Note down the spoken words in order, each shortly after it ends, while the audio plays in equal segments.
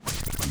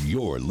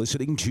You're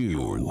listening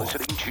to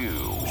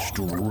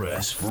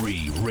Stress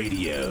Free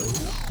Radio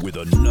with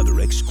another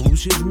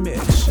exclusive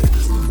mix.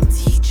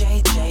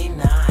 DJ J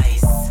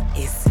Nice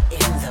is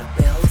in the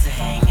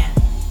building.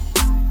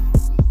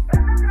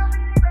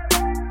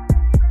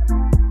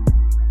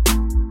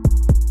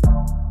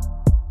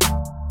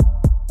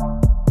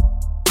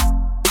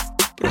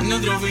 Prende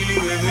otro fili,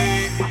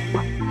 bebé,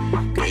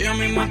 que ya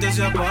mi mente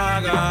se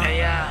apaga.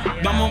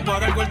 Vamos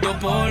para el cuarto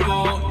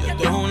polvo, y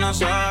esto es una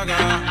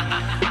saga.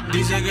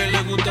 Dice que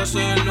le gusta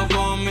hacerlo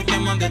con mis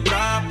temas de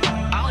trap.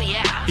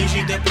 Y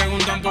si te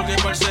preguntan por qué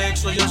para el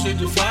sexo yo soy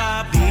tu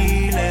fab,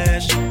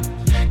 diles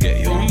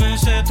que yo me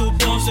sé tus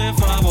poses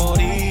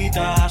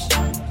favoritas,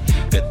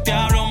 que te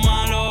hablo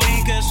malo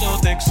y que eso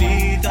te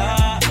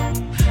excita,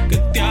 que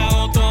te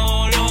hago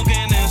todo lo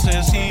que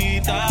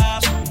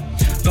necesitas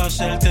para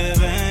hacerte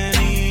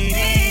venir.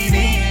 Y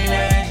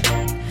diles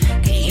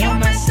que yo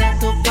me sé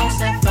tu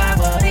pose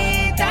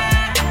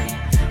favorita,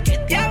 que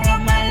te hablo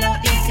malo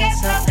y que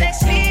eso te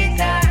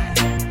excita,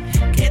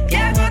 que te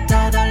hago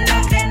todo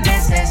lo que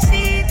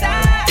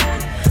necesitas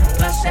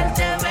para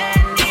hacerte venir.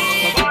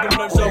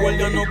 El sabor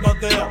ya no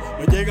patea,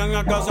 me llegan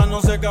a casa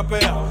no se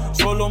capea,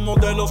 solo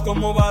modelos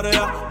como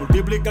Barea,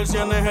 multiplica el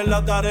cienes en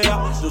la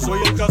tarea. Yo soy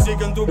el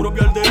cacique en tu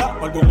propia aldea,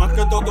 algo más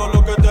que todo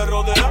lo que te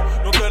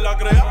rodea, no te la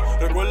creas,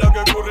 recuerda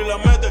que Curry la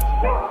mete.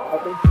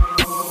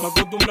 Me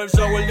acostumbra el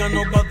sabor ya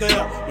no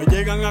patea, me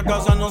llegan a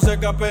casa no se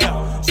capea,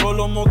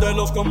 solo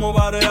modelos como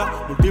Barea,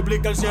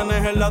 multiplica el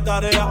cienes en la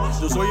tarea.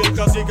 Yo soy el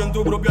cacique en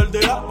tu propia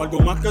aldea, algo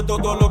más que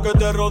todo lo que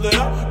te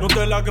rodea, no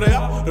te la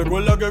creas,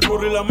 recuerda que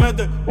Curry la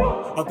mete.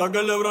 Hasta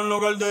que LeBron lo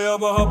galdea,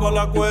 baja pa'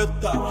 la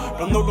cuesta,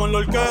 ando con la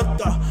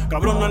orquesta,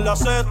 cabrón en la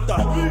cesta.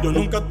 Yo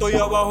nunca estoy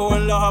abajo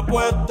en las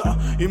apuestas,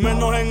 y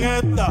menos en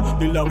esta.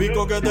 Dile a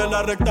Vico que de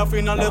la recta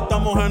final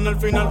estamos en el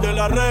final de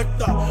la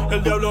recta.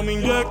 El diablo me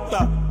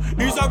inyecta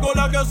y saco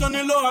la que se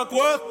ni los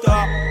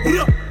acuesta.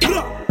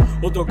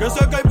 Otro que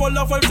se cae por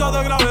la fuerza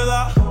de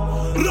gravedad.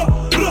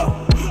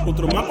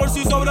 Otro más por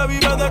si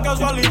sobrevive de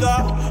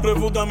casualidad.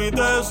 Refuta mi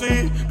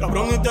tesis,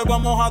 cabrón, y te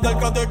vamos a dar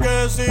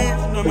catequesis.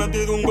 No he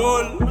metido un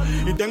gol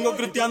y tengo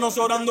cristianos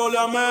orándole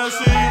a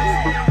Messi.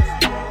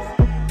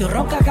 Tú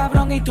roncas,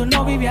 cabrón, y tú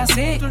no vives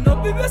así.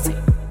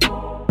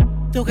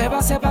 Tu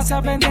jeva se pasa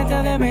pendiente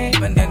de mí.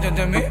 ¿Pendiente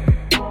de mí?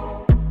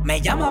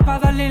 Me llama pa'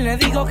 darle y le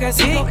digo que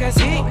sí.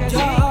 Yo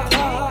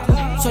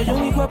soy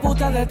un hijo de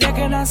puta desde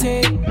que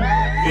nací.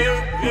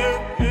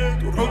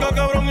 Tú roncas,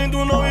 cabrón, y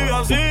tú no vives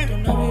así. Tú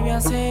no vives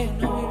así.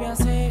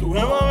 Tu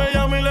jeva me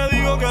llama y le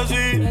digo que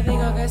sí. Le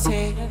digo que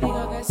sí.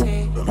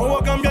 Yo no voy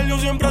a cambiar, yo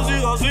siempre he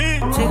sido así.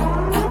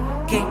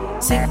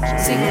 Siga.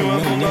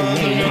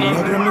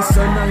 Madre mi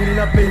sana en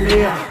la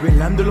pelea,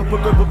 velando los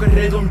pocos porque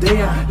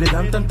redondea. Le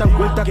dan tantas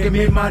vueltas que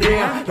me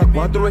marea. Las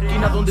cuatro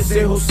esquinas donde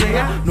se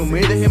josea. No me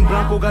dejen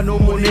blanco, gano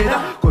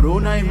moneda.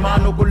 Corona en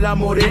mano con la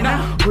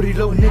morena. Por ir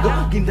los negros,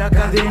 guinda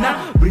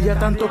cadena. Brilla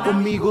tanto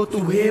conmigo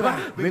tu jeva.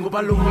 Vengo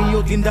pa' los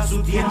míos, tienda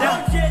su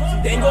tienda.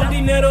 Tengo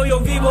dinero, yo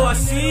vivo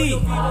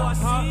así.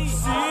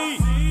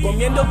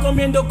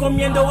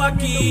 Comiendo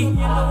aquí.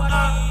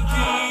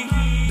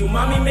 Tu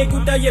mami me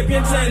gusta y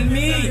piensa en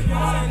mí.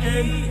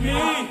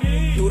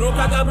 Tu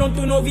roca, cabrón,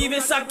 tú no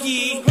vives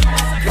aquí.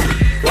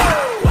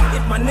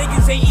 If my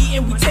niggas ain't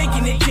eating, we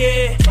taking it,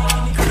 yeah.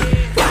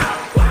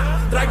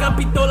 Traigan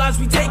pistolas,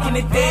 we taking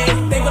it there.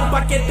 Tengo el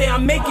paquete,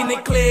 I'm making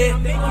it clear.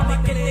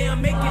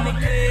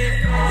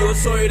 Yo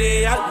soy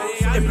real,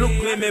 en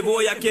Brooklyn me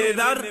voy a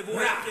quedar.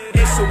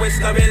 Eso es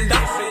la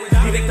verdad,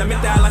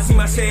 directamente a la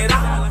cima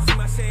será.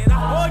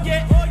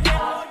 Oye,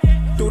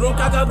 tu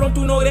ronca, cabrón,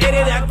 tú no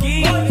eres de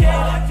aquí.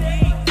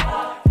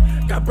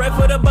 Got bread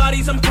for the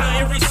bodies, I'm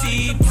counting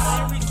receipts.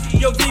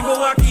 Yo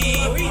vivo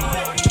aquí.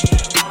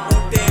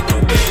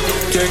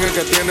 ¿Quién es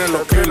que tiene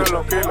los kilos?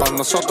 Pa'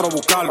 nosotros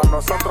buscarlo.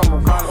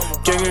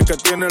 ¿Quién es que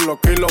tiene los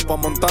kilos? Pa'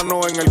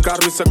 montarnos en el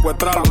carro y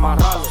secuestrarlo.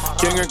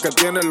 ¿Quién es que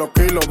tiene los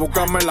kilos?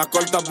 Búscame las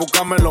cortas,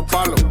 búscame los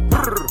palos.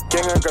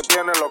 ¿Quién es que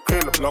tiene los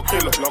kilos? Los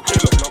kilos.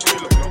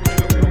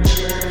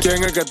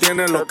 ¿Quién es que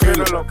tiene los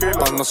kilos?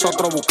 Pa'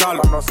 nosotros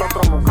buscarlo.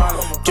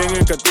 ¿Quién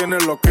es que tiene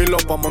los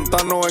kilos? Pa'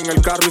 montarnos en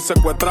el carro y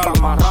secuestrarlo.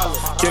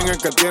 ¿Quién es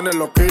que tiene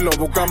los kilos?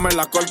 Búscame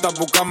las cortas,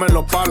 búscame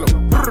los palos.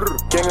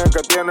 ¿Quién es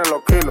que tiene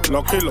los kilos?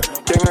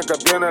 ¿Quién es que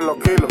tiene los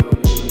kilos?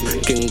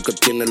 ¿Quién es que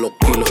tiene los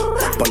kilos?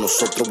 Pa'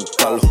 nosotros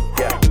buscarlo.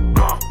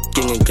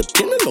 ¿Quién es que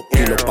tiene los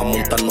kilos? Pa'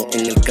 montarnos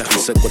en el carro y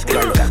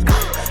secuestrarlo.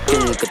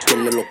 ¿Quién es que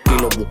tiene los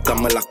kilos?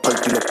 Búscame las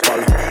cortas y los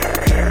palos.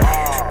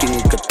 ¿Quién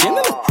es que tiene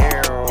los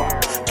kilos?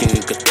 ¿Quién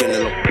es que tiene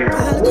los kilos?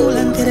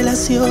 Calculan que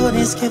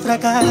relaciones que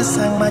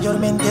fracasan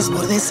mayormente es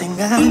por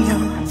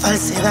desengaño,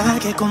 falsedad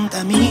que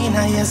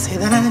contamina y hace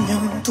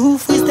daño. Tú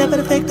fuiste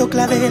perfecto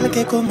clavel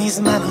que con mis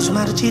manos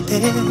marchité.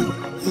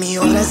 Mi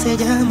obra se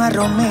llama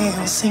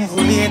Romeo sin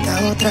Julieta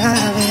otra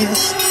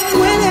vez.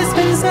 Puedes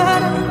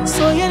pensar,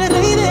 soy el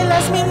rey de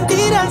las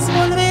mentiras,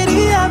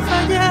 volvería a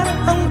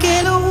fallar,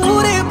 aunque lo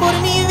jure por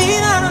mi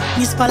vida.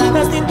 Mis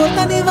palabras no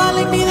importan ni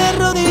valen ni de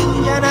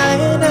rodilla en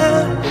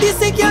arena.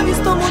 Dice que ha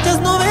visto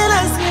muchas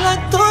novelas y el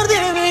actor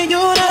debe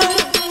llorar.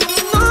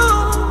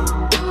 No,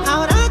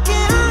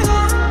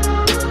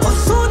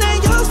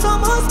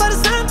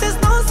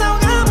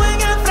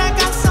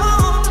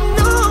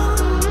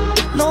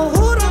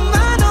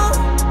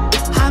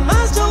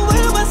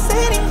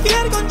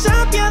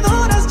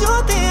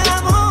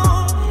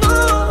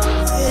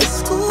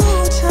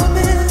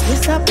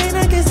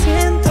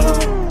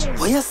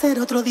 hacer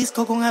otro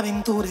disco con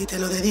aventura y te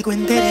lo dedico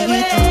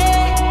enterito.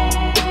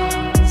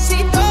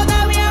 Si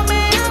todavía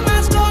me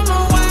amas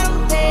como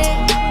antes,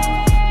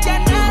 ya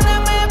nada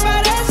me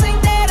parece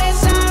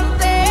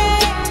interesante.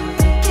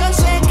 Yo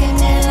sé que en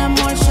el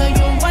amor soy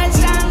un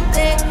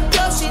farsante.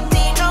 Yo sin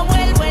ti no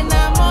vuelvo a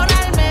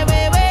enamorarme,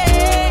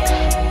 bebé.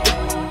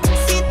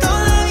 Si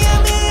todavía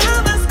me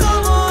amas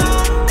como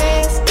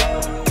antes,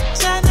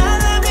 ya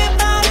nada me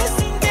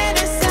parece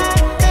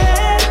interesante.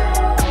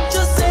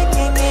 Yo sé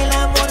que en el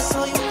amor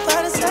soy un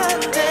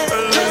farsante.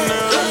 El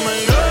dinero me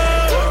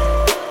lleva,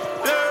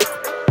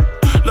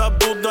 la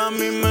puta a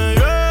mí me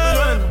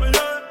lleven,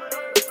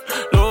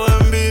 los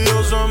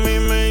envidiosos a mí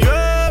me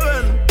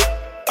lleven.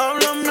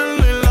 Háblame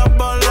y las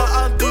balas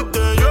a ti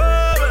te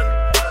llueven.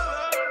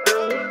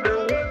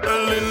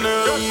 El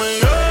dinero me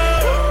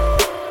lleva,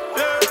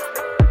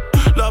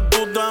 la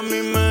puta a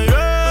mí me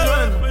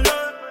lleven,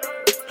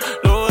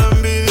 los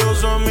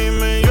envidiosos a mí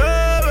me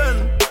lleven.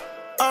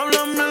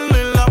 Háblame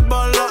y las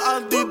balas a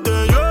ti te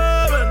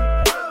llueven.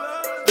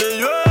 Te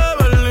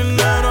llueve el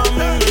dinero, a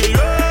mí me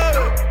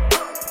llueve,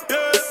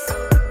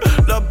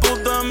 la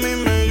puta a mí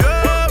me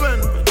llueven,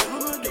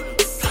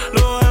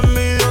 los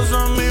envidiosos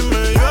a mí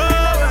me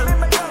llueven.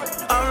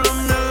 Hablan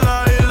mierda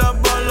y las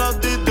balas a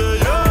ti te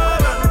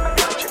llueven.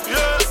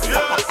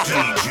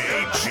 DJ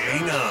J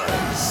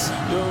Nice.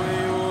 Yo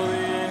vivo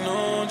día y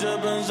noche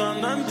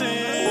pensando en ti,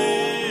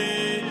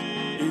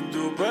 y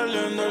tú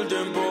perdiendo el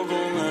tiempo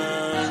con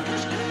él.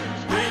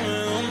 Dime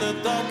dónde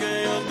estás que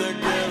yo te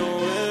quiero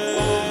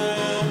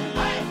ver.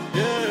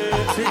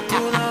 Si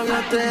tu novio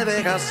te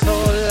deja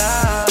sola,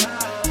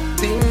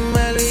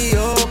 dímelo y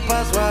yo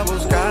paso a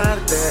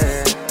buscarte.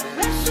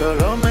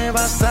 Solo me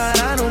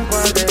bastarán un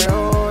par de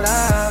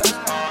horas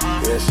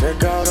y ese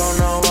cabrón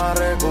no va a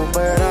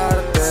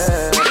recuperarte.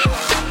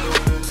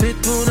 Si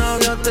tu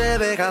novio te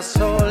deja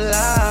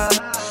sola,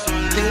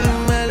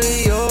 dímelo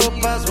y yo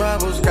paso a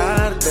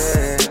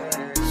buscarte.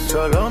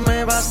 Solo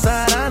me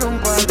bastarán un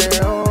par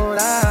de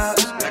horas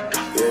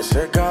y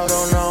ese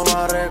cabrón no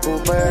va a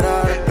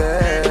recuperarte.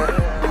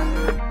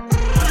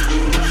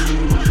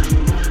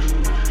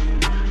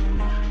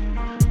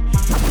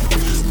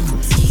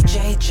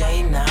 DJ J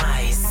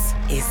Nice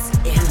is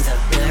in the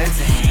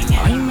building.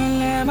 Hoy me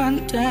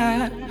levanté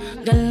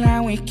de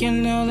la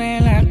izquierda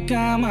de la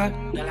cama.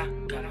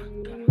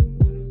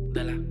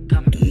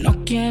 No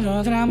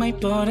quiero drama y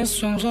por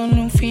eso solo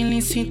un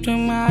filicito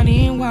en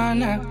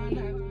marihuana.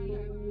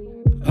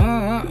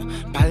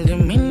 Par de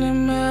miles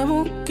me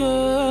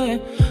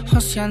busqué,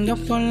 joseando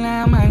por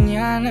la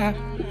mañana.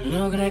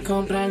 Logré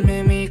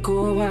comprarme mi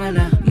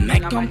cubana.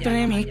 Me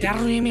compré mi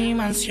carro y mi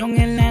mansión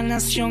en la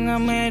nación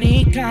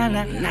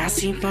americana.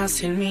 Nací pa'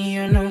 ser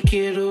mío, no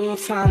quiero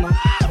fama.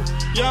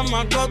 Ya me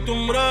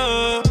acostumbré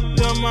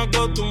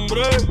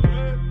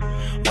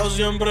a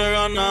siempre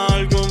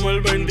ganar como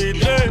el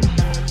 23.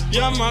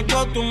 Ya me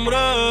acostumbré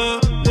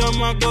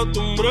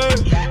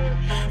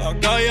a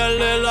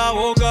callarle la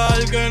boca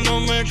al que no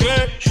me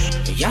cree.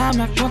 Ya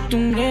me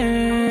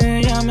acostumbré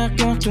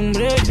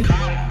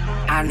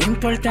a no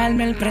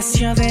importarme el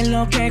precio de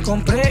lo que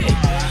compré.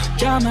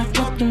 Ya me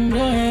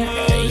acostumbré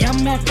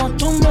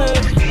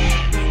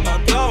a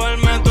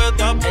clavarme toda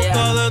esta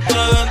puta de 3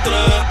 en 3.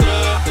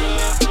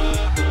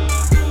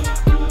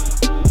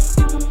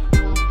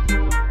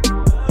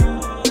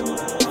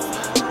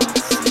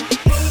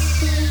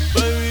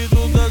 Baby,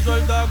 tú te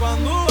sueltas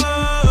cuando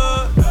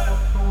ves.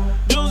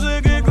 Yo sé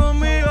que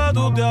conmigo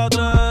tú te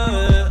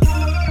atreves.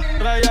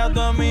 Trae a tu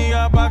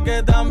amiga pa'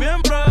 que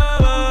también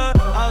pruebe,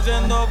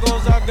 haciendo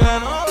cosas que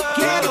no debe.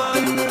 Quiero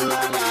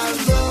tenerla las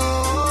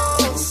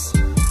dos,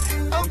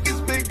 aunque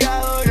es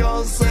pecado yo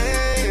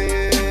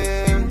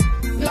sé.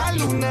 La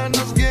luna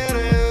nos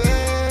quiere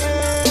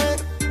ver,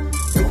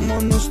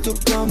 como nos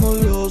tocamos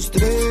los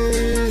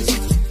tres.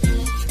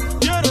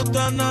 Quiero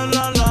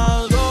tenerla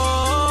las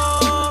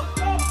dos,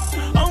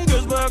 aunque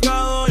es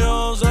pecado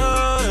yo sé.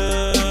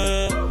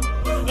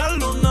 La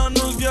luna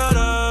nos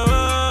quiere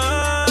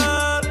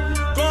ver,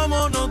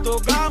 como nos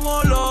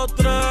tocamos los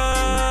tres.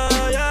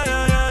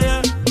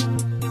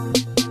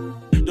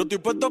 Yo estoy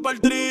puesto para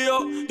el trío,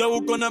 te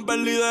busco en el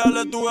verde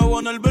ideal, tu huevo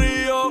en el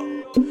brillo.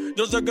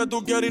 Yo sé que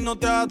tú quieres y no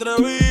te has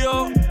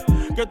atrevido.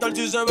 ¿Qué tal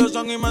si se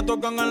besan y me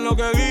tocan en lo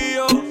que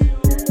guío?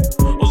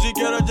 O si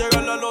quieres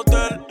llegar al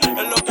hotel,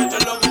 en lo que te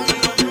lo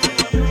guío.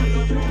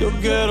 Yo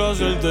quiero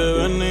hacerte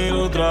venir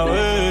otra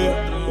vez.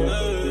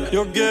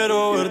 Yo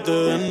quiero verte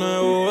de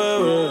nuevo,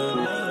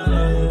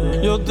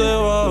 bebé. Yo te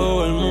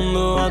bajo el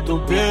mundo a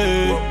tus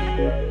pies,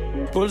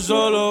 por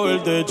solo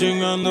verte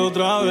chingando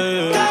otra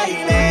vez.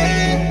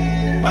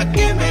 Caile, pa'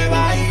 que me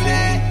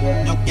baile.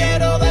 Yo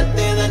quiero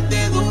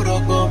darte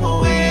duro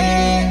como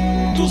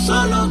es. Tú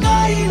solo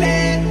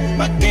caile,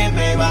 pa' que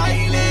me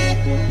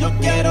baile. Yo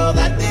quiero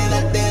darte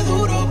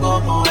duro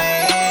como es.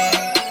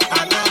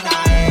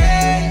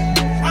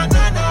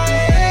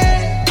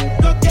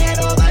 Yo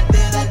quiero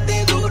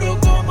darte duro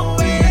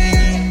como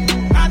es.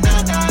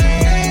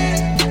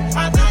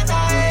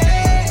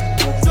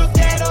 Yo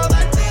quiero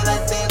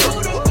darte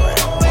duro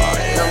como es.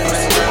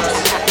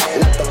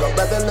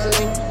 Better than the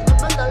link.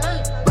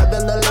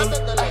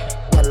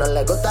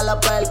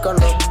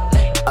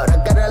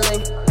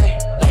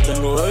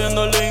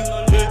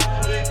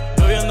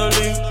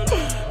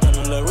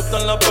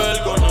 gustan las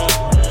pelconos.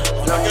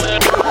 Ahora quiere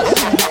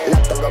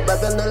La tengo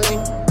bebiendo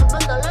lean,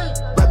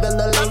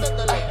 bebiendo lean.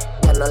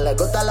 Ya no le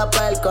gusta la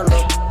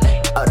pelcono,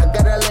 ahora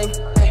quiere lean.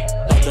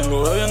 La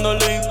tengo bebiendo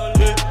lean,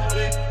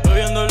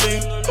 bebiendo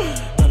lean.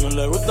 Ya no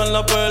le gustan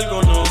las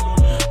pelconos,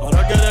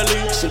 ahora quiere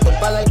lean. Si te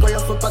paga el culo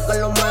fue pa' que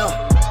lo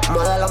mueva.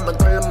 Modélame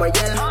con los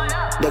Mayel.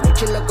 De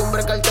Gucci le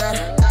compré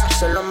cartera.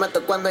 Se lo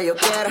meto cuando yo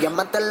quiera.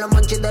 Llámate los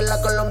monchis de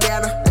la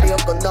colombiana. Trío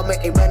con Domi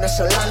y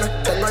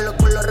venezolana. Tengo los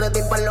culos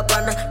ready pa' los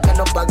panas. Que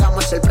nos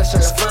pagamos el precio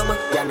de la fama.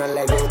 Ya no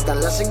le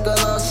gustan las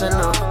 512,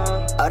 no.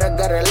 Ahora es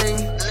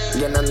Garelín.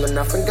 Llenando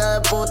una finca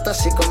de putas,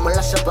 así como la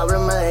hace Pablo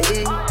en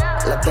Medellín.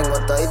 La tengo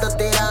todita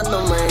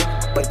tirándome,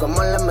 por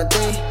cómo le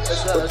metí.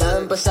 Ustedes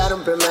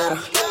empezaron primero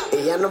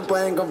y ya no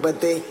pueden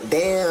competir.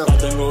 Damn. La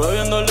tengo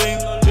bebiendo lean,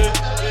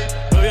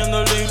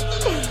 bebiendo lean.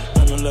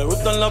 Ya no le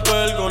gustan las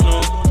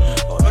pelconos,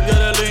 ahora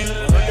quiere lean.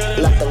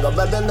 La tengo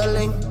bebiendo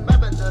lean,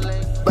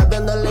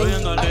 bebiendo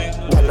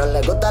lean. Ya no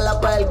le gusta la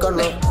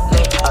pelcono,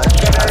 ahora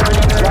quiere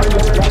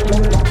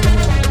lean.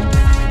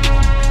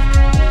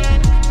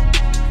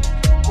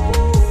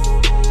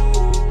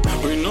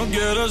 Hoy no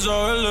quiere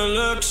saber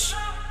del ex,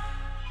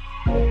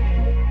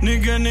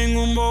 ni que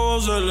ningún bobo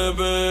se le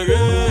pegue.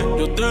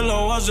 Yo te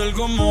lo voy a hacer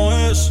como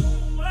es,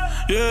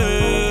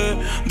 yeah.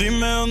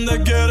 Dime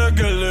dónde quieres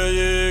que le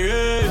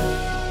llegue.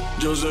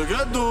 Yo sé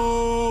que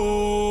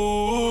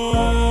tú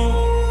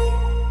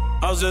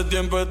hace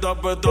tiempo estás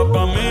puesta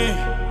pa' mí.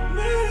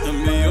 Te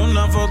envío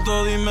una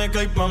foto, dime que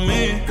hay pa'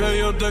 mí, que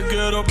yo te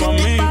quiero pa' mí.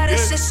 ¿Qué te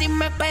parece si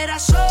me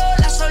esperas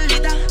sola,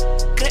 solita?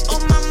 Creo,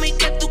 mami,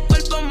 que tu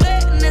cuerpo me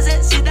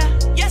necesita.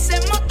 Y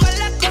hacemos todas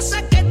las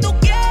cosas que tú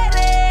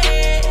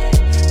quieres,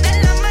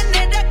 de la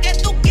manera que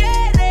tú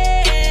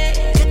quieres.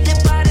 ¿Qué te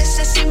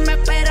parece si me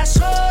esperas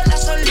sola,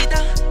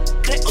 solita?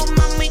 Creo,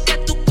 mami, que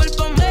tu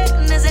cuerpo me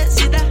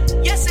necesita.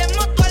 Y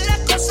hacemos todas las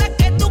cosas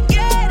que tú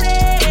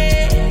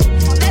quieres,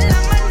 de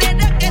la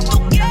manera que tú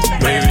quieres.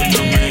 Baby,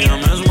 no me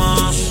llames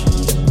más,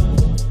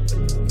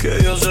 que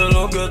yo sé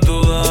lo que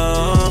tú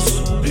das,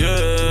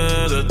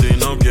 yeah. De ti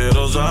no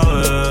quiero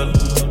saber.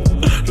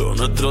 Lo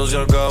nuestro se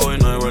acabó y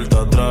no hay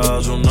vuelta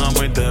atrás. Un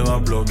amo y te va a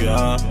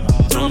bloquear.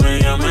 No me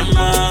llames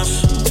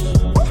más,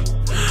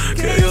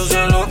 que yo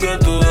sé lo que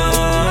tú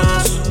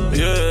das,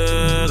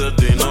 yeah. De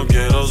ti no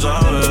quiero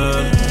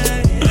saber.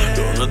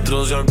 Lo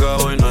nuestro se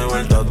acabó y no hay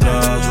vuelta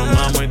atrás. Un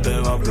amo y te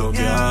va a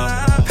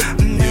bloquear.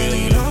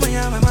 Baby, no me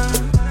llames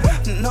más,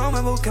 no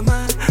me busques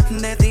más.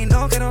 De ti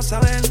no quiero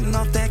saber,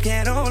 no te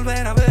quiero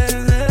volver a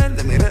ver.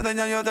 De mi red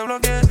ya yo te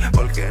bloqueé,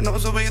 porque no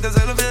supiste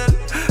ser fiel.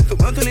 Tú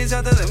me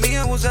utilizaste de mí,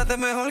 abusaste,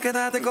 mejor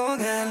quédate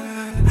con él.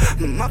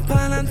 Más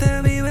para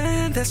adelante mi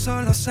mente,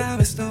 solo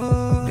sabes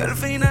tú. Que al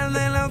final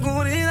de la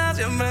oscuridad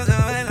siempre se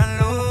ve la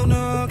luz.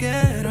 No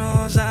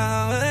quiero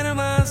saber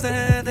más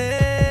de ti.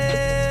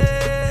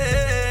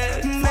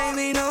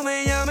 Baby, no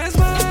me llames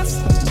más,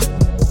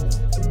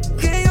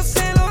 que yo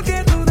sé lo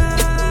que tú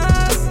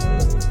das.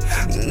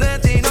 De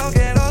ti no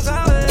quiero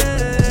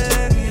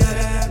saber,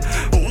 yeah.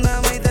 Una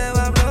vez te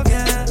va a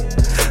bloquear,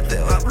 te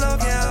va a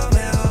bloquear,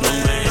 veo. No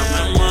me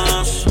llames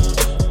más,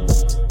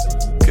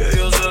 que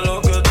yo sé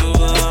lo que tú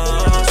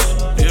das,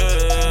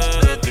 yeah.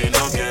 De ti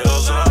no quiero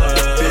saber.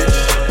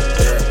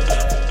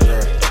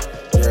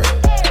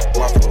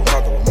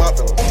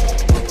 Mátalo.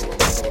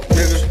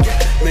 Niggas,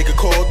 make a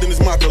call, then it's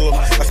mátalo.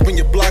 I spin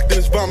your block, then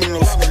it's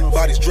vámonos.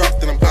 Bodies drop,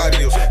 then I'm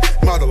adios.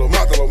 Mátalo.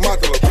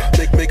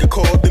 Make a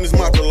call, then it's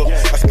mátalo.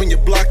 I spin your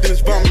block, then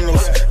it's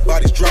vámonos.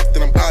 Bodies drop,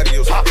 then I'm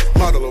adios.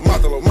 Mátalo.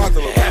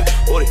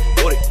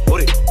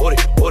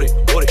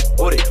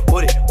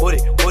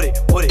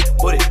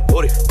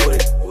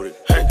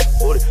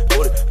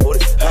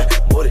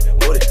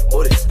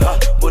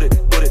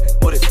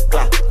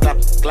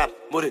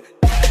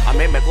 A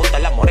mí me gusta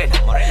la morena,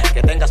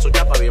 que tenga su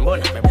chapa bien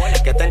buena,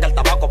 que tenga el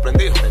tabaco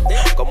prendido,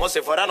 como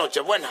si fuera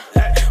Nochebuena.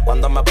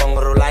 Cuando me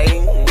pongo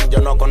rulaín, yo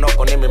no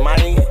conozco ni mi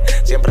maíz,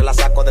 siempre la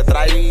saco de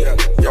traí,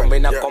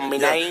 combina con mi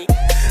naí.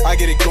 I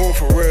get it going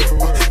for real.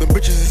 Them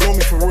bitches is on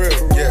me for real.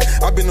 Yeah,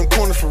 I've been in them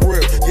corners for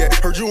real. Yeah,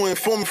 heard you ain't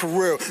for me for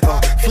real.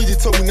 Fleety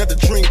told me not to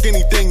drink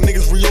anything.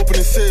 Niggas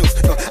reopening sales.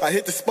 I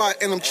hit the spot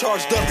and I'm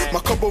charged up. My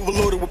cup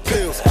overloaded with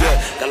pills.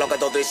 Yeah. Que lo que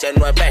tú dices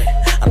 9,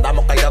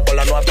 andamos cargados con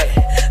la 9.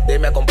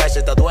 Dime compa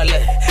si te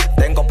duele.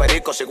 Tengo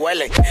perico si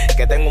huele.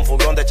 Que tengo un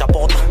furgón de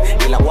chapota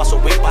y la voy a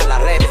subir para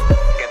las redes.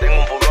 Que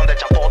tengo un furgón de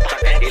chapota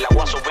y la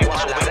voy a subir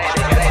para las redes.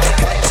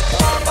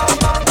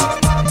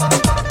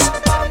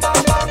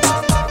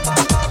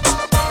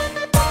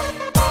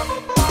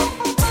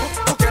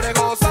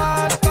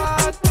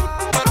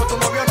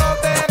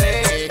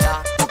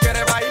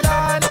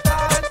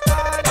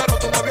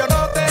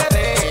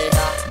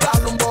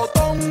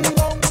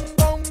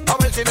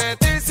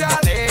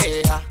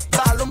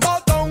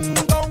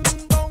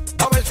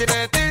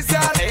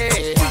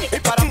 Y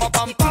para pam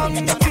pam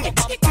pam.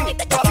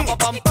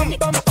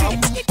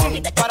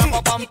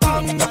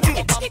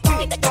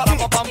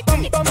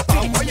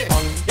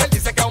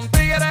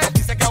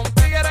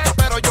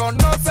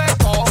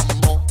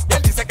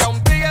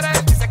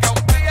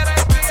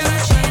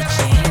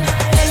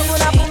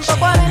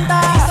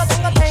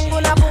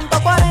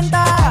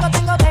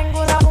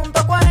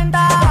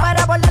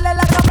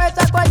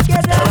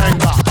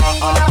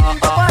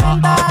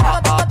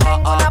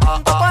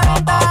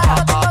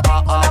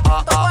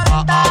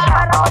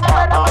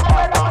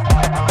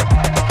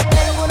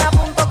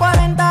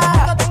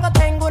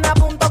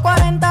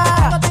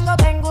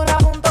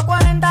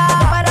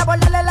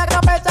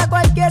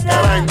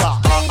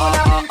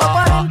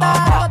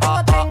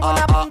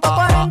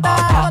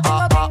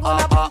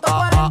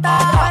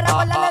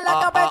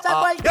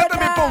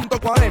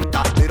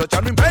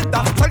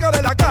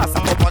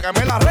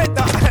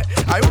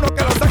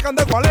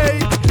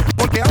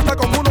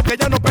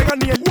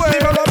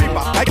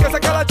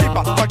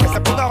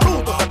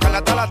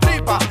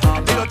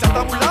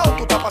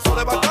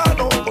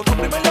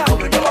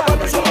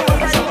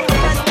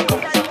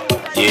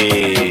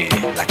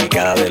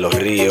 los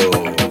ríos.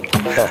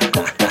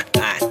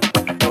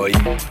 Oye.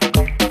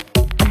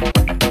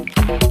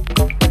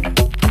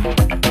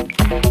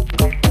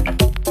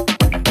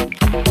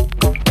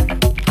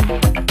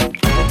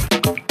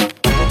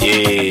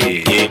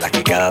 Yeah, la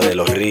quicada de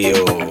los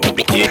ríos.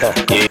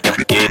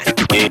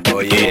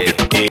 Oye,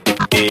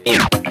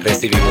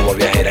 recibimos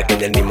viajera que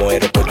en el mismo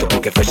aeropuerto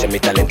porque feche mi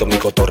talento, mi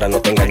cotorra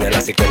no te engañan,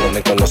 así que no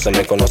me conocen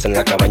en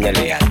la cabaña,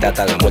 lealtad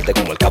a la muerte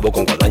como el cabo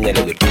con guadaña,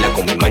 le doy pila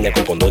con mi maña,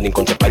 con condón y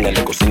con champaña,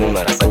 le cocino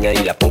una lasaña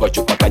y la pongo a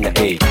chupacaña,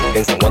 ey,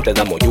 en San Juan te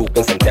damos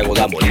yuca, en Santiago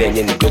damos leña,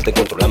 en New York te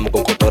controlamos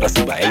con cotorras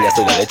y baeñas,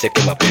 soy la leche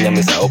que me apuña,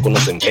 mis ahogos no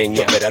se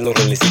empeña, verano un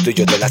rolicito y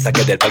yo te la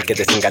saqué del parque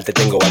de Cingarte,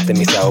 tengo arte,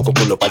 mis ahogos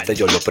culo parte,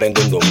 yo lo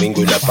prendo un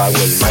domingo y la pago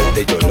el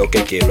martes, yo lo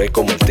que quiero es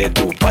como el té,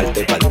 tu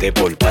parte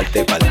por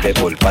parte, parte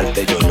por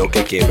parte, yo lo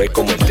que quiero es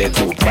como el té,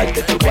 tu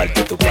parte, tu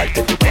parte, tu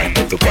parte, tu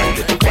parte, tu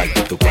parte, tu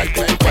parte, tu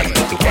parte, tu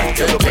parte, tu parte,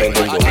 yo lo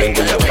prendo un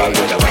domingo y la pago,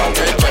 la pago,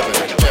 la pago.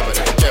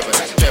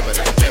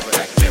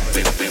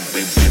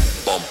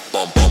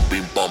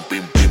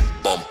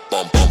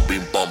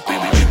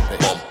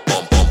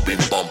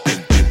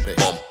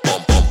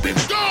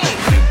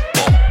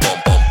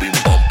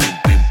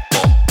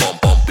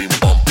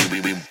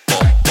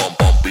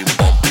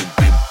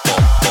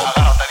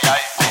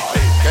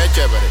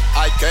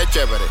 Ay,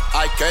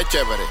 qué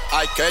chévere,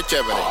 ay, qué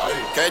chévere,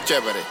 qué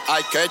chévere,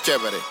 ay, qué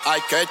chévere,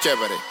 ay, qué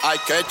chévere, ay,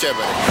 qué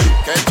chévere,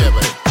 qué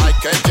chévere, ay,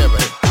 qué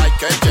chévere, ay,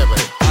 qué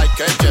chévere, ay,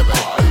 qué chévere,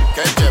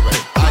 qué chévere,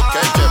 ay,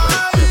 qué chévere.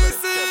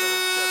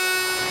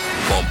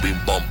 Bumping,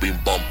 bumping,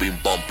 bumping,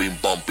 bumping,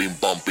 bumping,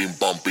 bumping,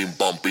 bumping,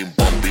 bumping,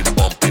 bumping, bumping,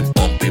 bumping,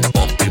 bumping, bumping,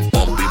 bumping,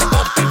 bumping,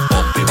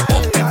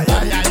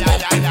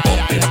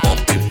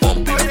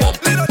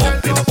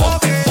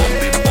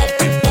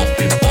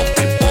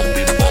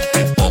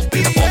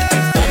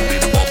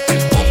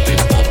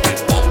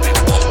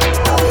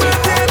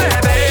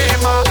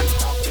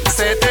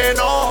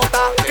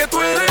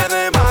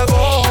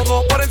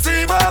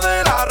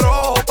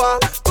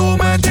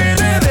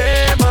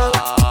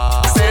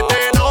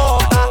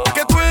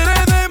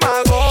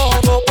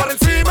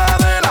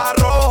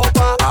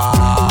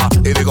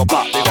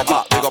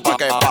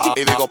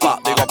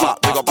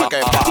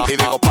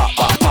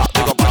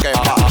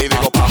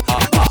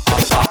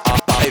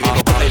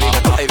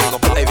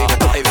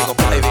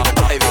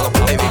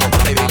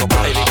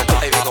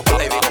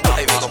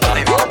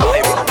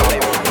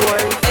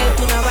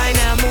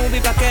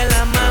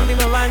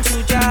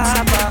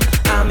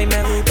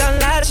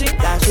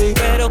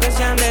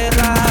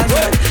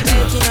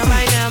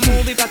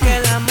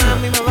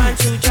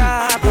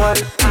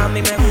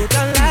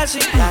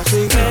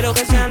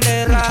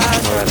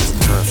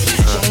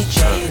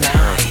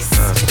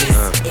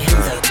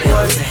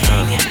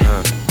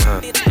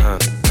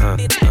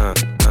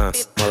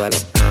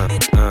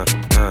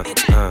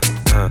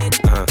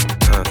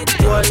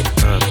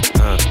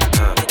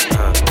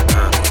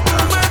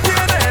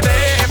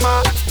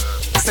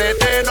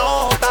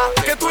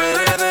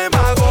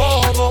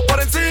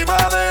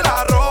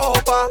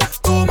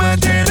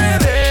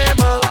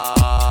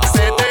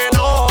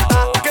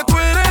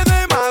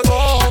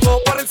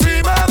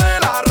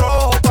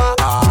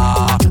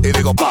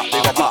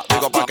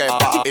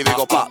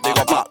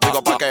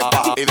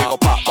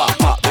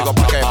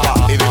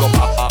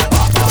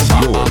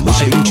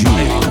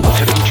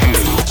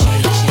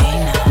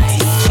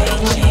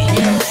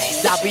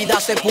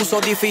 Se puso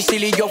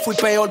difícil y yo fui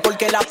peor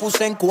porque la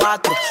puse en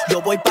 4.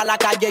 Yo voy pa' la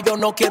calle, yo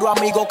no quiero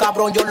amigo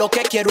cabrón, yo lo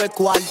que quiero es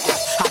cuarto.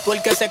 A todo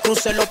el que se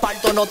cruce los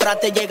partos, no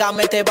trate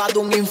llegarme, te va de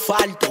un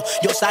infarto.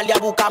 Yo salí a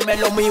buscarme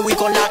lo mío y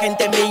con la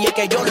gente mía es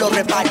que yo lo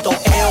reparto.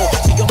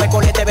 Si yo me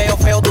colé te veo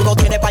feo, tú no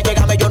tienes pa'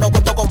 llegarme, yo no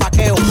cuento con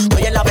vaqueo.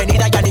 Estoy en la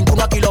avenida, ya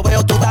ninguno aquí lo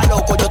veo, tú estás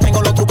loco. Yo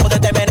tengo los trucos de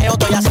temeneo,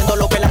 estoy haciendo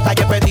lo que la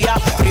calle pedía.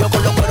 Frío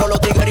con los cueros,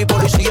 los tigres y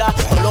policía.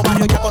 Todos los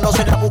barrios ya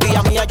conocen la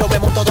buguía mía, yo me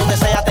monto donde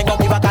sea, tengo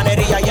mi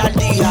bacanería y al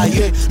día.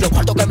 Los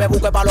cuartos que me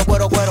busque pa' los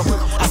cuero.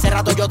 Hace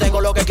rato yo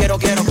tengo lo que quiero.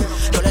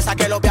 Yo le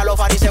saqué los pies a los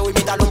fariseos y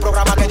invitarle un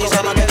programa que dice.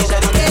 Que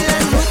la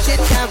noche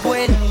está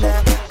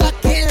buena, pa'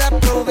 que la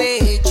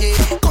aproveche.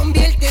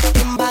 Conviértete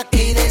en vaca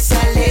y de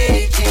esa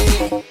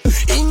leche.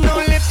 Y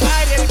no le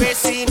pare el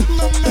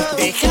vecino,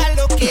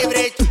 déjalo que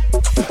breche.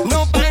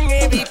 No van a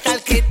evitar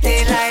que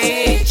te la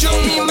eche. Yo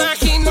me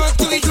imagino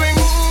tú y yo en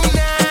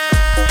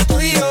una, tú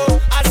y yo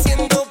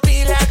haciendo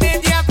pila de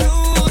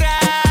diablura.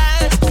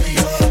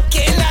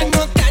 Que la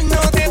nota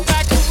no te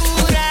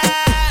factura.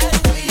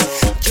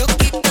 Yo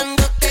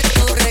quitándote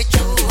tu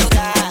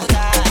rechura.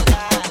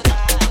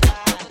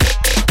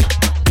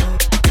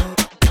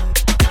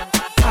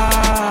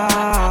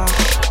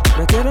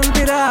 Me quieren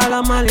tirar a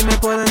la mal y me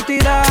pueden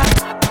tirar.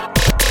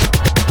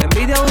 La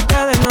envidia de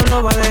ustedes no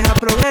lo va a dejar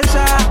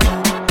progresar.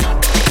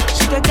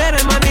 Si te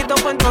quieres manito,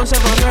 pues entonces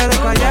corre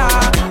pa' allá.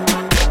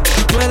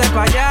 Puedes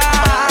pa' allá.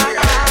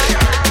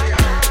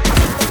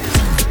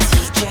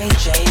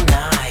 DJ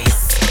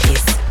Nice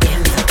is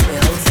in the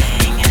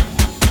building.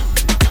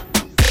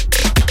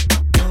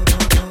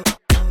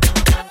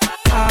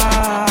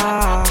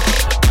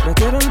 Me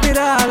quieren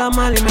tirar a la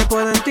mal y me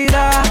pueden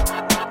tirar.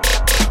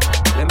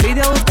 La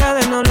envidia de ustedes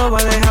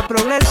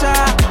progresa.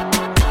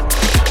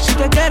 Si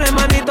te quieres,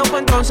 manito, pues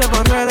entonces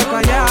corre pa'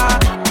 allá.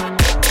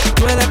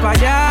 Puede pa'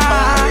 allá.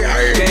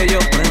 Que yo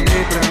prendí.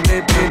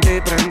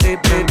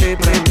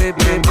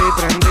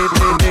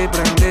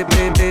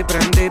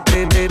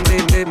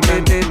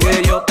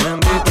 Que yo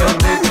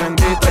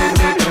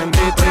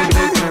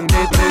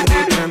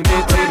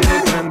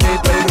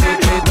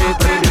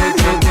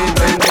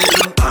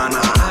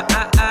Ana,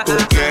 tú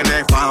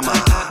tienes fama.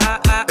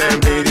 Te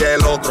envidia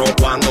el otro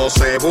cuando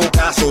se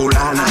busca su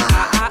lana.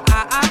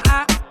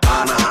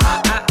 Ana,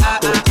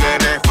 tú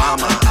tienes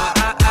fama.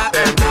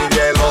 Te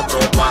envidia el otro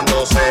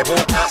cuando se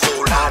busca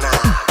su lana.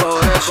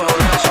 Por eso,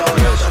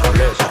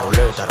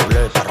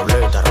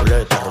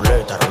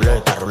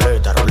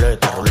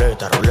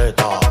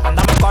 ruleta.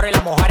 Andamos corre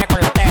las mujeres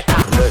con la teta.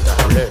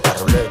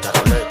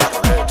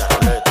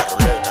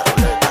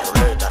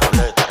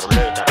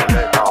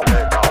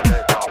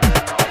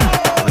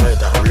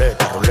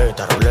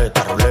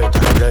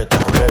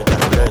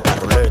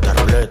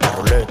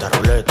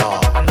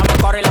 Andamos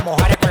corre las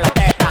mujeres con la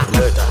teta.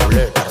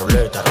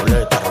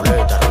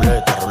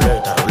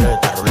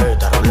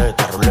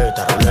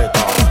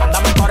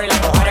 Andamos corre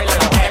las mujeres con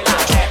la teta.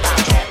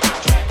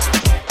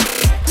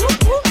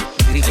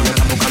 Grito, me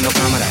están buscando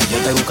cámaras, yo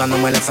estoy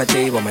buscándome el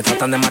efectivo. Me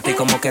tratan de matar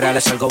como que era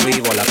les algo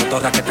vivo. La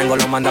cotorra que tengo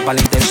lo manda para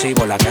el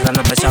intensivo. La guerra no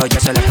ha empezado y ya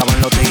se le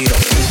acaban los tiros.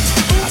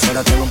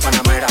 Afuera tengo un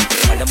panamera,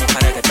 un par de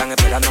mujeres que están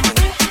esperándome.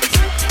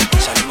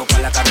 Salimos por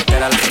la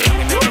carretera, la gente a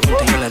mí me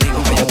pregunta y yo le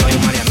digo que yo soy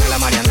Marianela.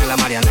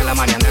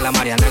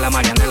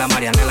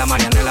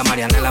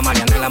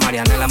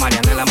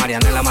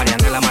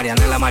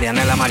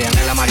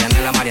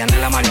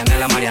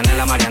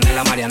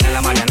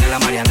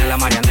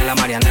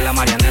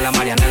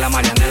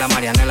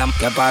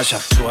 ¿Qué pasa?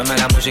 Súbeme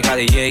la música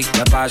DJ,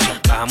 ¿qué pasa?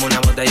 Bajamos una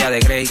botella de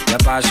Grey, ¿qué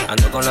pasa?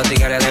 Ando con los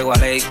tigres de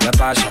Gualey, ¿qué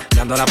pasa?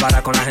 Dando la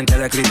para con la gente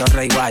de Cristo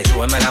Rey, bye.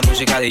 Súbeme la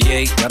música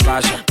DJ, ¿qué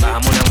pasa?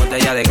 Bajamos una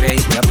botella de Grey,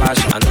 ¿qué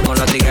pasa? Ando con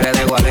los tigres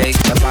de Gualey,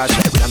 ¿qué pasa?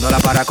 Dando la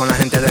para con la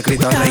gente de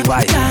Cristo Rey,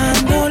 bye.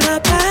 Dando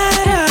la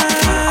para.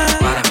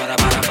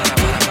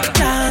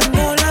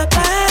 Dando la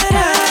para.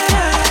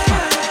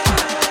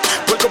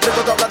 Vuelco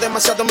preto, tú hablas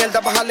demasiado mierda.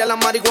 Bajarle a la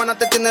marihuana,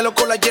 te tiene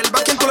loco la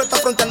hierba. ¿Quién tú le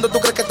estás fronteando? ¿Tú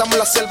crees que estamos en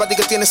la selva? Di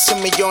que tienes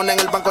 100 millones en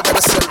el banco de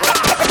reserva.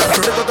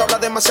 Preto, tú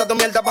hablas demasiado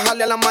mierda.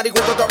 Bajarle a la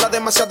marihuana, tú hablas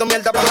demasiado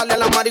mierda. Bajarle a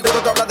la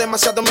marihuana, tú hablas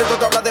demasiado mierda.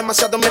 Tú hablas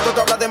demasiado mierda.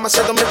 Tú hablas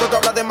demasiado mierda. Tú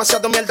hablas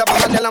demasiado mierda.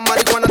 Bajarle a la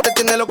marihuana, te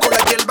tiene loco la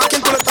hierba.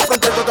 ¿Quién tú le estás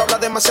fronteando? Tú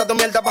hablas demasiado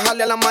mierda.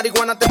 Bajarle a la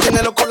marihuana, te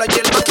tiene loco la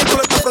hierba. ¿Quién tú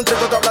le estás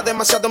fronteando? Tú hablas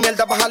demasiado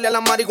mierda. Bajarle a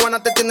la marihuana,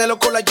 te tiene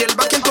loco la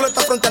hierba. ¿Quién tú le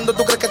estás fronteando?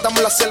 ¿Tú crees que estamos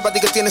en la selva? Di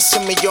que tienes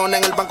 100 millones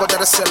en el banco de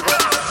reserva.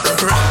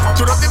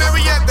 Tú no tienes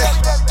billetes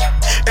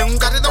en un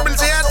carrito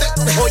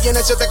 2007. Oye,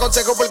 necio, te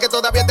aconsejo porque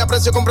todavía te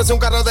aprecio. Cómprese un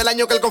carro del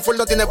año que el confort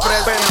no tiene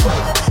precio.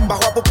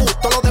 Bajo a pupú,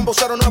 todos los Dembow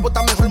nuevos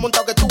están mejor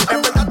montado que tú.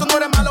 En verdad tú no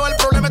eres malo, el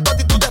problema es tu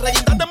actitud. De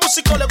reguindante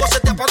músico, luego se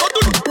te apagó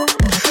tu luz.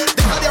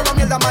 Deja de hablar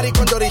mierda,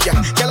 maricón de orilla.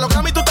 Que a los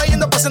Grammy tú estás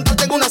yendo para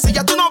sentarte en una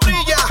silla. Tú no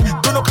brillas,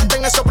 tú no cantas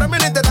en esos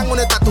premios ni te dan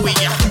una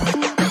estatuilla.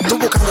 Tú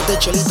buscándote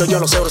chelito, yo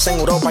los euros en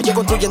Europa. Yo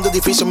construyendo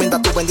edificios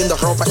mientras tú vendiendo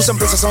ropa. Tus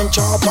empresas son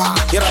chopas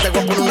y ahora te voy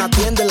a poner una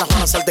tienda en la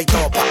Juana Salta y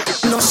Topa.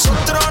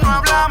 Nosotros no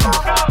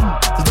hablamos,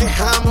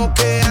 dejamos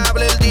que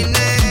hable el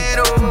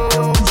dinero.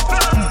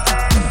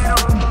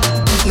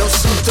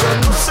 Nosotros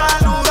nos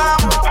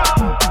saludamos,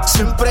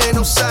 siempre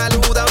nos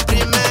saludan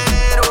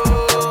primero.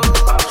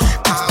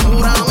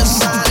 Ahora me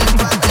sale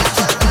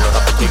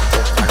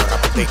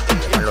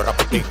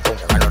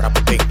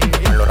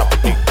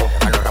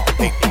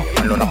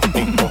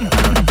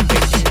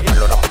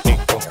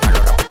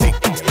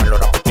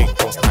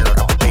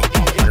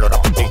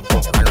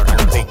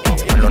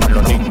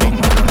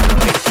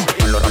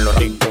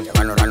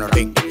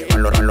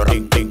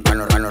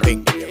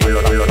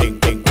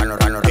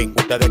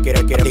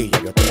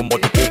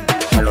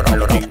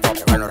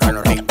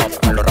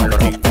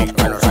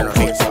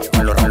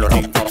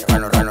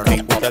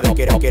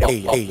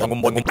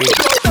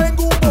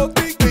Tengo un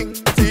botiquín,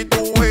 si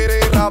tú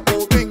eres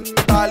raputín,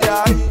 dale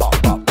ahí,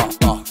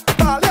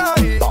 dale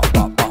ahí.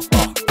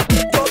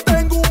 Yo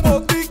tengo un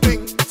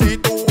botiquín, si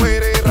tú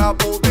eres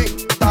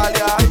raputín,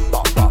 dale ahí,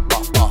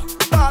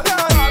 dale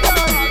ahí.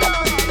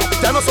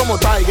 Ya no somos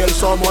Tiger,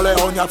 somos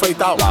León y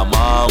afeitado. La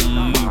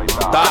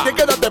mamita. Aquí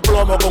quédate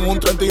plomo con un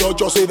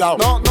 38 oxidado.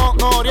 No,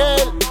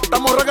 Ariel,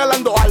 estamos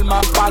regalando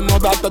almas para no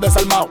darte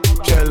desarmado.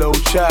 Hello,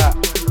 chat.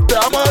 Te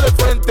amo de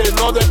frente,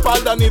 no de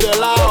espalda ni de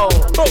lado.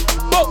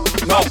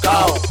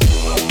 Knockout.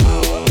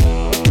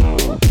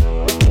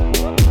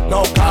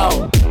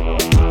 Knockout.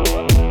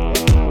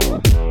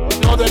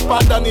 No de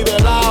espalda ni de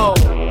lado.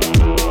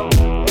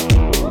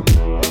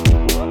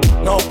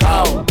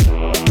 Knockout.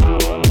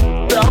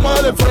 Te amo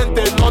Vamos de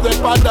frente, no de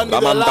espalda ni La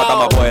de manta está lado.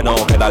 más bueno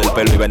que dar el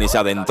pelo y venirse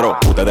adentro.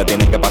 Ustedes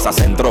tienen que pasar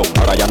centro.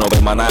 Ahora ya no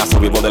ven manazo,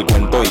 vivo del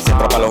cuento. Y si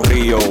entra para los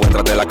ríos,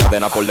 entras de la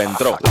cadena por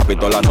dentro. Las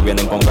pistolas no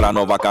vienen con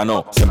grano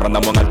bacano. Siempre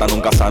andamos en alta,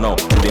 nunca sano.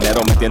 El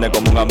dinero me tiene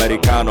como un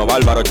americano.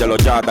 Bárbaro, chelo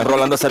ya, está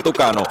enrolando ese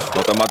tucano.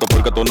 No te mato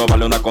porque tú no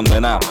vales una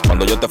condena.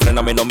 Cuando yo te freno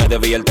a mí no me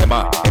debí el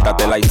tema. Esta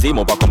te la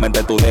hicimos pa'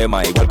 comentar tu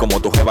tema. Igual como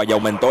tu jeva ya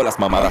aumentó las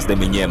mamadas de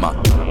mi ñema.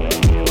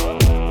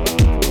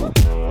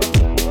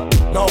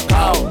 No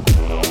cao.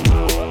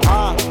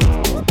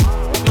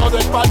 No de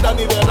espalda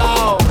ni de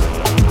lado.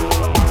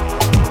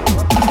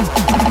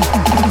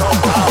 No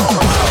cao.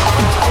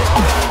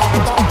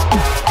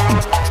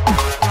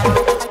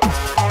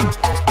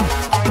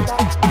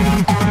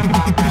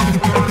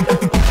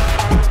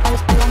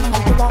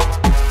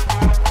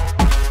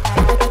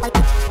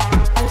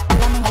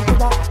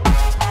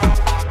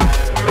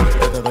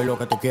 Lo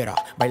que tú quieras,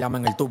 bailame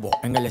en el tubo.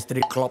 En el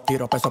street club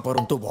tiro peso por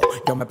un tubo.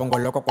 Yo me pongo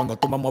loco cuando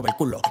tú me mueves el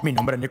culo. Mi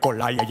nombre es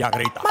Nicolás y ella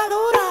grita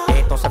Madura.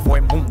 Esto se fue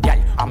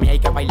mundial. A mí hay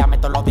que bailarme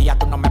todos los días,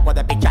 tú no me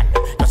puedes pichar.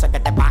 Yo sé que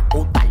te va a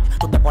gustar.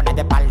 Tú te pones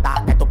de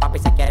espalda, que tu papi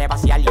se quiere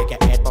vaciar. Y que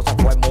esto se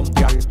fue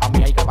mundial. A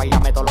mí hay que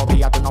bailarme todos los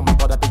días, tú no me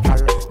puedes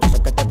pichar. Yo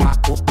sé que te va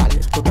a gustar.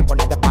 Tú te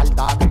pones de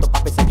espalda, que tu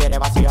papi se quiere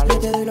vaciar. Yo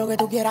te doy lo que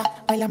tú quieras,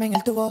 bailame en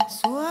el tubo.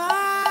 Suave.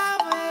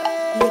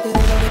 Yo te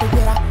doy lo que tú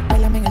quieras,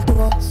 bailame en el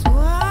tubo.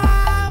 Suave.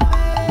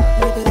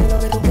 Yo te doy lo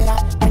que tú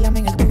quieras, bailame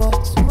en el tubo.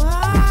 Suave.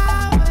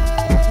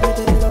 Yo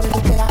te doy lo que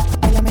tú quieras,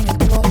 bailame en el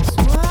tubo.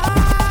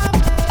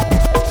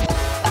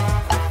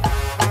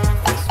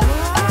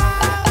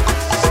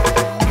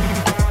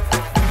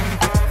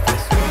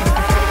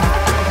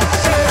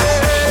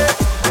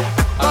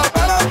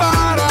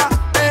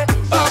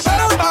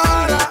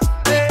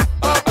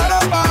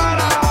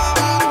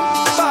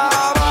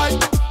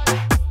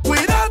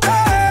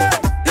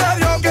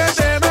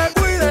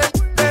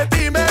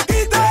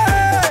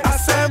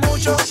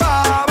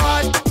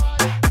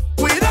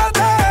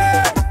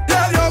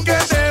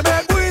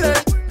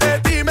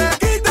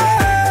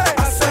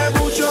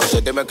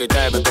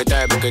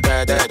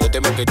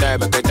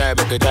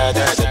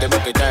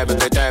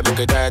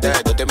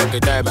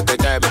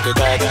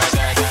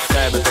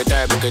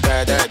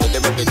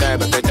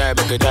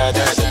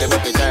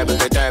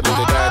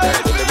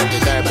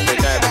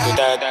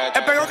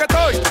 El pegado que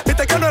estoy,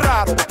 viste que no es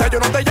raro. Ya yo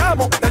no te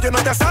llamo, ya yo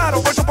no te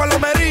asaro. Por su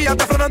palomería,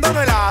 te frenando en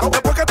el aro.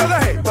 Después que te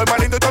dejé, estoy más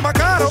lindo y estoy más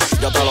caro.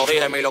 Yo te lo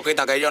dije, mi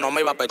loquita, que yo no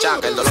me iba a pechar.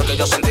 Que el dolor que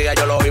yo sentía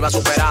yo lo iba a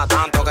superar.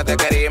 Tanto que te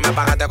quería y me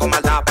pagaste con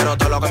maldad. Pero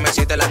todo lo que me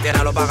hiciste la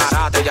tierra lo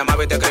pagarás. Te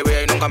llamaba y te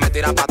escribía y nunca me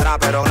tiras para atrás.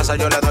 Pero gracias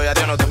yo le doy a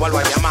Dios, no te vuelvo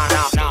a llamar.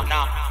 No.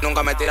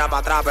 Nunca me tiras para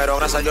atrás. Pero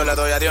gracias yo le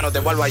doy a Dios, no te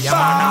vuelvo a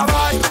llamar.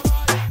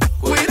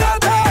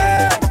 Cuídate,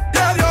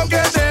 ya Dios que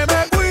te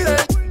me cuide.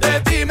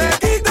 De ti me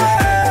quité,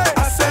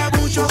 hace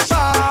mucho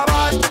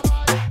bye.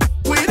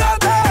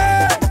 Cuídate,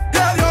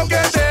 ya Dios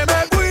que te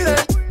me cuide.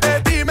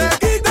 De ti me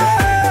quité,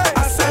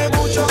 hace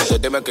mucho.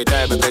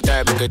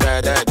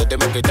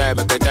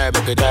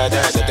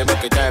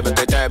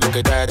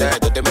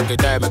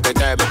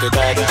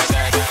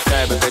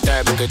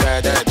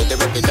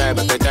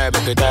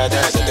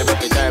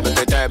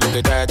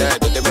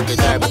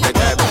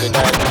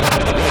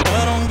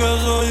 Dijeron que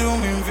soy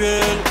un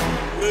infiel,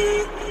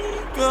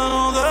 que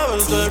no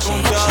debes de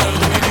confiar en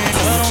mí.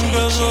 Dijeron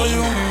que soy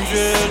un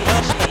infiel,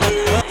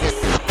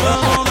 que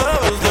no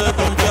debes de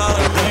confiar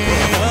en mí.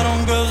 Dijeron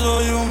que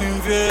soy un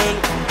infiel,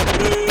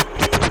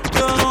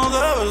 que no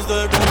debes de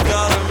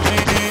confiar en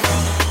mí.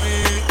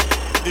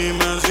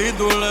 Dime si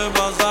tú le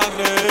vas a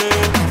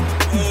creer,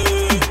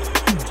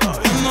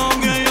 sabiendo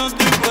que yo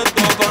estoy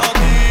puesto para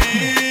ti,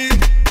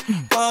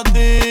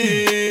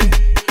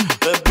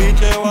 Te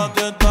picheo a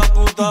esta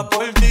puta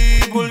por ti,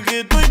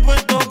 porque estoy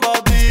puesto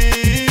para ti,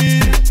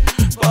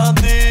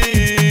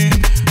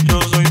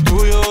 Yo soy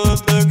tuyo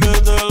desde que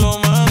te lo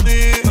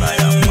metí.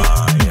 Brian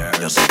Mayer,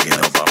 yo sí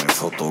quiero para mi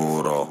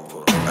futuro.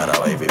 Mira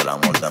baby, el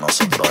amor de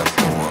nosotros es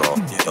puro.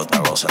 Yo te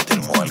hago sentir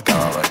mujer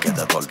cada vez que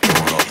te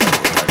torturo. Te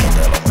gusta que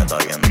te lo meta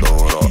bien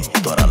duro.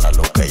 Tú eras la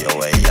luz que yo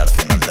veía al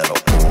final de lo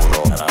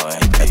oscuro.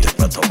 Estoy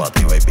puesto para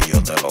ti baby,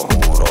 yo te lo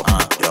juro.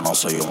 Yo no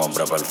soy un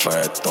hombre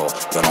perfecto.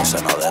 Yo no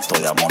sé nada de esto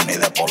de amor ni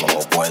de polos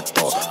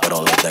opuestos.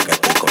 Pero desde que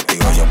estoy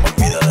contigo yo me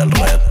olvidé del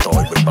resto.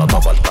 Hoy voy para tu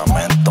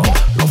apartamento,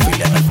 los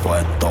files en el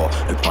puesto,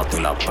 el pato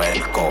y la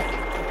perco.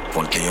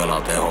 Porque yo la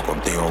dejo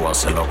contigo, voy a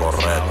hacer lo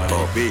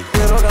correcto.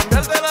 Quiero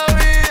cambiarte la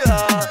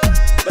vida,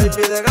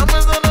 baby,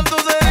 déjame sanar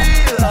tus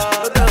heridas.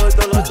 Yo te doy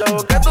todos los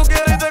chavos que tú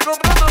quieres y te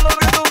compro todo lo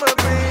que tú me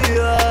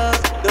pidas.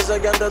 Yo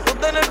sé que antes tú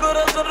tenés el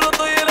corazón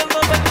roto y el alma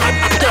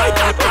perdida.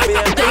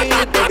 Confía en ti,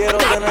 te quiero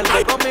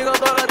tenerte conmigo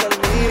toda la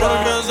eternidad.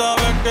 Porque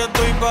sabes que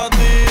estoy pa'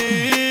 ti,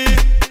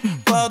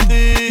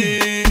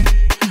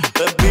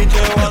 Te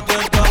picheo a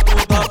esta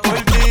puta por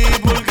ti,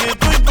 porque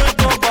estoy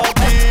puesto pa'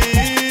 ti,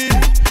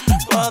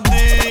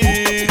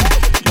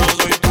 Yo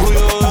soy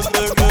tuyo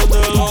desde que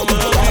te lo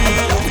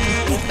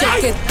metí.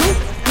 Que tú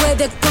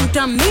puedes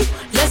contra mí,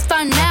 let's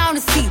find out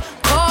and see.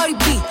 Cardi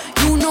B,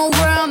 you know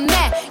where I'm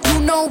at, you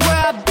know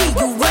where I be.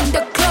 You run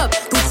the club,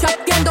 tú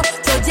chapeando,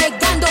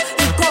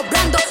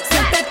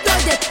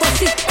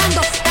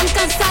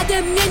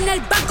 de mí en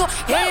el banco.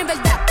 En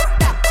verdad.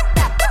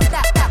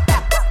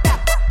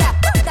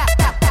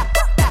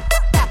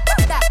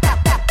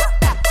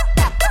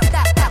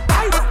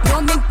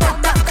 No me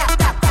importa.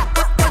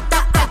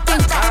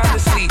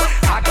 Honestly,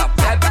 I got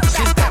bad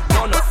bitches that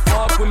wanna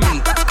fuck with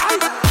me.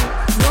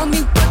 No me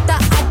importa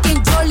a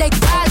quien yo le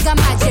carga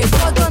más.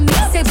 Llevo 2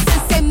 meses,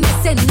 6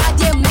 meses,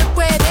 nadie me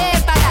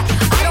puede parar.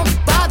 I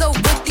don't bother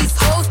with these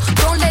hoes,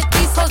 don't let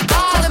these hoes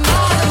bother me.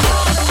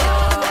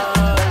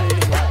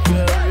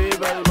 Que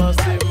viva el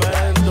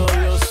bastimento,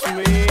 Dios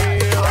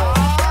mío.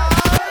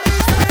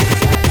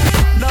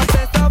 No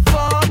te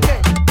sofoques,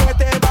 que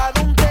te va a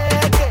dar un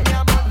teque.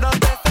 No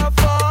te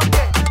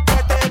sofoques, que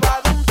te va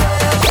a dar un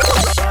teque.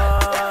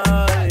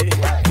 Ay,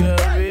 que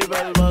viva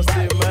el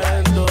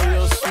bastimento,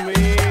 Dios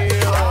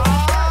mío.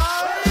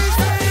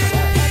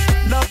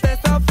 No te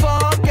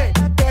sofoques,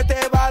 que te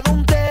va a dar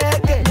un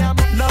teque.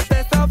 No te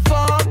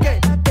sofoques,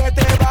 que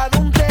te va a dar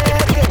un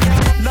teque.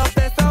 No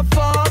te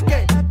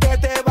sofoques, que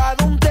te va a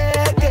dar un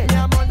teque.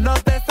 No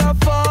te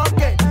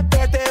sofoques,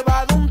 que te va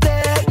a dar un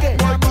teque.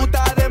 Por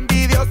puta de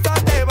envidiosa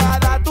te va a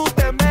dar tu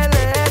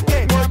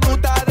temeleque. Por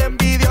puta de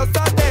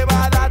envidiosa te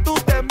va a dar tu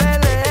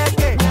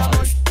temeleque.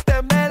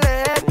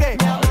 Temeleque,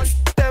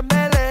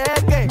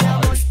 temeleque,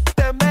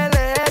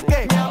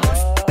 temeleque,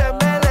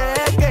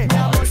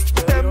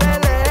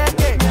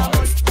 temeleque,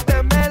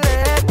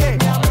 temeleque,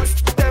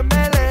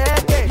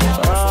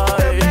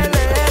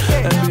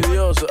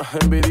 Envidiosa,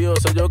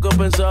 envidiosa, yo que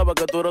pensaba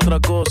que tú eras otra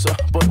cosa.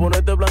 Por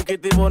ponerte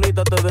blanquita y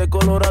bonita te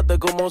decoloraste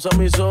como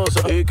Sammy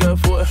Sosa. ¿Y qué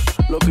fue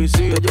lo que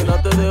hiciste? Te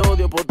llenaste de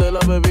odio, pues te la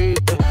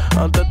bebiste.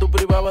 Antes tú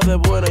privabas de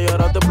buena y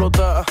ahora te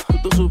explotas.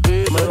 Tú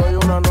supiste, me doy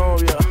una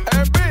novia.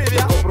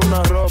 Envidia. Te compro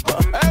una ropa.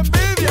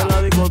 Envidia. En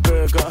la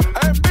discoteca.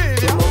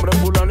 Envidia. Tu nombre es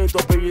fulano y tu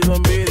apellido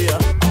envidia.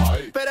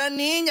 Pero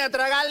niña,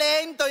 traga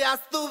lento y haz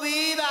tu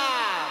vida.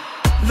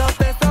 No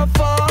te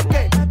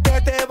sofoques,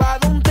 que te va a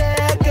dar un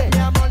teque.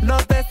 No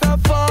te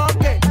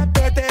sofoques,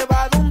 que te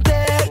va a dar un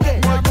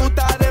teque. Por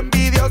puta de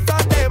envidiosa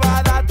te va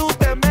a dar tu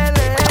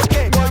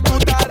temeleque. Por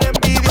puta de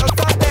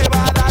envidiosa te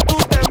va a dar tu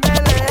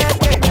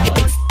temeleque.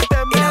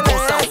 Y la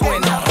cosa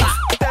suena ra.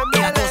 Y la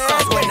cosa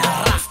suena ra.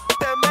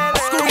 Scooby-Doo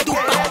papá.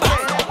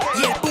 Y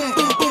el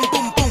pum pum pum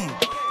pum pum.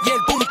 Y el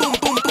pum pum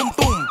pum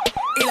pum pum.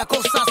 Y la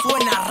cosa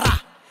suena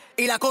ra. Y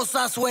la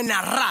cosa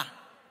suena ra.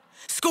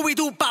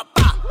 Scooby-Doo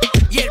papá.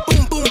 Y el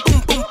pum pum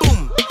pum pum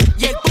pum.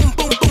 Y el pum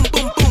pum pum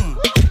pum pum.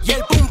 Y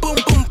el pum pum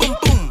pum pum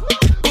pum.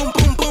 Pum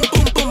pum pum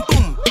pum pum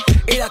pum.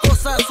 Y la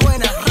cosa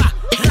suena ra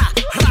ra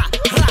ra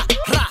ra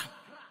ra.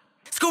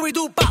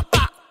 Scooby-Doo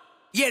papá.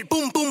 Y el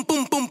pum pum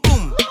pum pum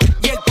pum.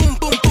 Y el pum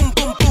pum pum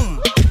pum pum.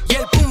 Y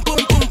el pum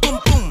pum pum pum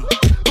pum.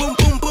 Pum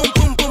pum pum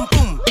pum pum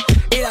pum.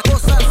 Y la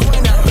cosa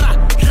suena ra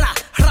ra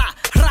ra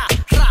ra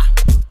ra.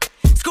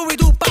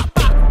 Scooby-Doo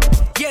papá.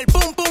 Y el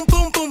pum pum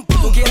pum pum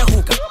pum. Tú quieres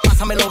juca,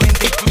 pásamelo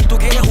 20. Tú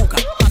quieres juca,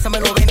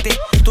 pásamelo 20.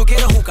 Tú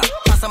quieres juca,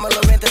 pásamelo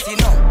 20. Si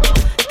no,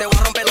 te voy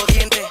a romper los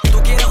dientes.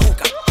 Tú quieres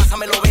juca,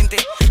 pásamelo 20.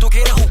 Tú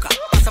quieres juca,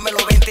 pásamelo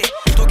 20.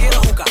 Tú quieres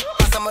juca,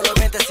 pásamelo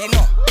 20. Si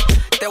no,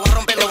 te voy a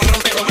romper los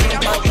dientes.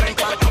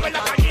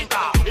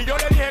 Y yo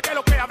le dije que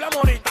lo que hablamos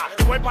ahorita.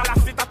 Fue para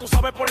la cita, tú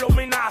sabes por lo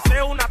menos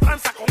hacer una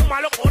tranza con un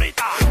malo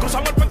porita.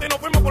 Cruzamos el puente y nos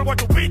fuimos por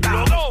Guachupita.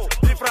 Los dos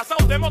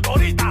disfrazados de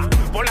motorista.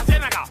 Por la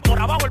ciénaga, por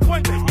abajo el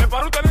puente. Me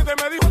paró un teniente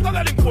y me dijo: esta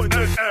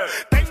delincuente.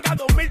 Tenga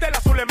 2000 de la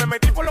azules. Me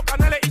metí por los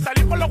canales y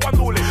salí por los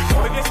guandules.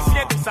 Cogí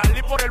 17 y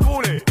salí por el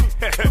bule.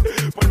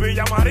 Por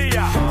Villa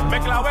María. Me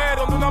clavé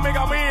donde una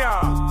amiga mía.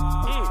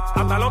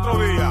 Hasta el otro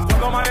día.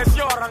 Cuando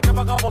amaneció, arranqué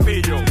pa'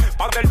 Capotillo.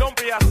 Pan del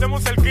Dompi y hacemos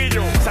un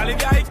cerquillo. Salí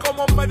de ahí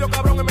como un medio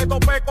cabrón y me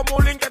topé como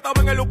un link que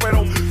estaba en el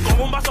Luperón.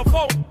 Con un vaso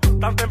phone,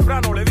 tan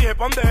temprano le dije: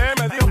 ¿pa' dónde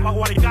es? Me dijo: pa'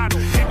 Guaricano.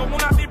 Y con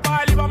una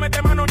tipa él iba a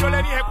meter mano, yo le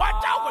dije: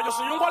 guachao, que yo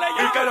soy un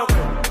gualeyano. ¿Y qué lo que?